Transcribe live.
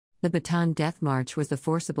The Bataan Death March was the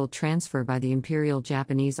forcible transfer by the Imperial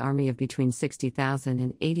Japanese Army of between 60,000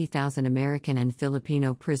 and 80,000 American and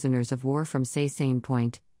Filipino prisoners of war from Saysain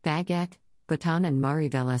Point, Bagac, Bataan and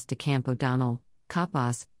Mariveles to Camp O'Donnell,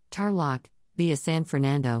 Capas, Tarlac, via San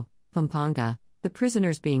Fernando, Pampanga, the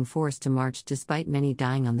prisoners being forced to march despite many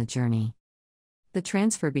dying on the journey. The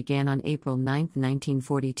transfer began on April 9,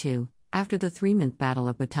 1942, after the 3-month Battle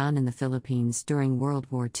of Bataan in the Philippines during World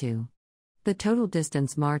War II. The total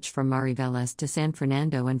distance march from Mariveles to San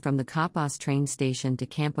Fernando and from the Capas train station to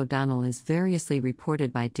Camp O'Donnell is variously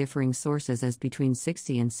reported by differing sources as between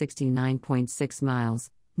 60 and 69.6 miles,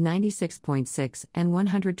 96.6 and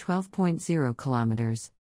 112.0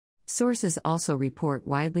 kilometers. Sources also report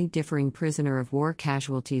widely differing prisoner of war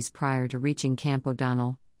casualties prior to reaching Camp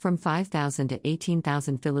O'Donnell, from 5,000 to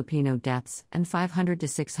 18,000 Filipino deaths and 500 to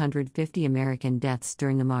 650 American deaths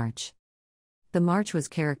during the march. The march was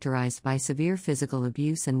characterized by severe physical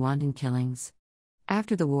abuse and wanton killings.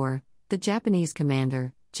 After the war, the Japanese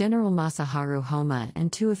commander, General Masaharu Homma,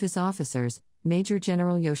 and 2 of his officers, Major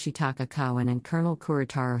General Yoshitaka Cowan and Colonel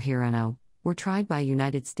Kurataro Hirano, were tried by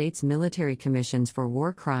United States military commissions for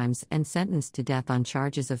war crimes and sentenced to death on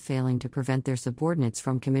charges of failing to prevent their subordinates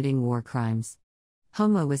from committing war crimes.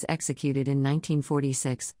 Homma was executed in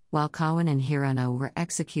 1946, while Cowan and Hirano were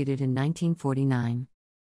executed in 1949.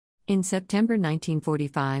 In September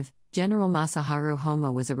 1945, General Masaharu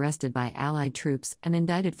Homma was arrested by Allied troops and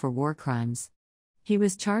indicted for war crimes. He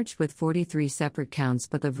was charged with 43 separate counts,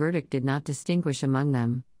 but the verdict did not distinguish among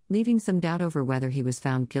them, leaving some doubt over whether he was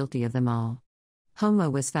found guilty of them all. Homma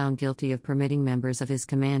was found guilty of permitting members of his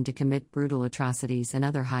command to commit brutal atrocities and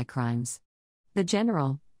other high crimes. The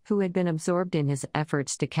general, who had been absorbed in his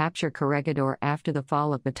efforts to capture Corregidor after the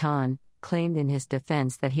fall of Bataan, claimed in his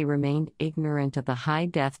defense that he remained ignorant of the high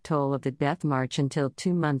death toll of the Death March until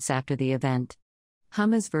 2 months after the event.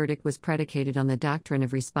 Homma's verdict was predicated on the doctrine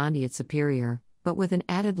of respondeat superior, but with an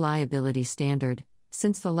added liability standard,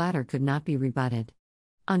 since the latter could not be rebutted.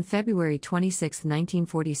 On February 26,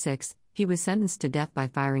 1946, he was sentenced to death by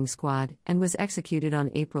firing squad and was executed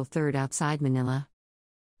on April 3 outside Manila.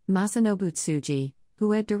 Masanobu Tsuji,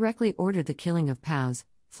 who had directly ordered the killing of POWs,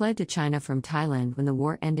 fled to China from Thailand when the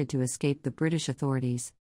war ended to escape the British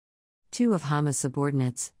authorities. 2 of Homma's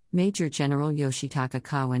subordinates, Major General Yoshitaka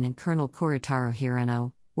Cowan and Colonel Kurataro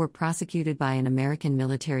Hirano, were prosecuted by an American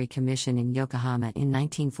military commission in Yokohama in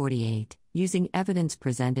 1948, using evidence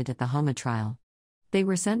presented at the Homma trial. They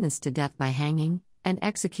were sentenced to death by hanging, and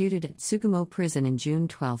executed at Sugamo Prison in June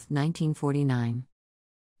 12, 1949.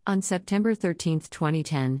 On September 13,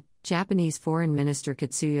 2010, Japanese Foreign Minister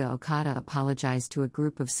Katsuya Okada apologized to a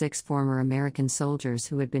group of 6 former American soldiers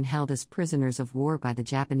who had been held as prisoners of war by the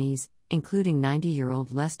Japanese, including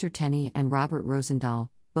 90-year-old Lester Tenney and Robert Rosendahl,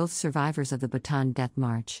 both survivors of the Bataan Death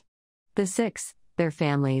March. The 6, their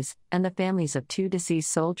families, and the families of 2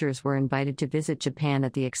 deceased soldiers were invited to visit Japan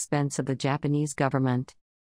at the expense of the Japanese government.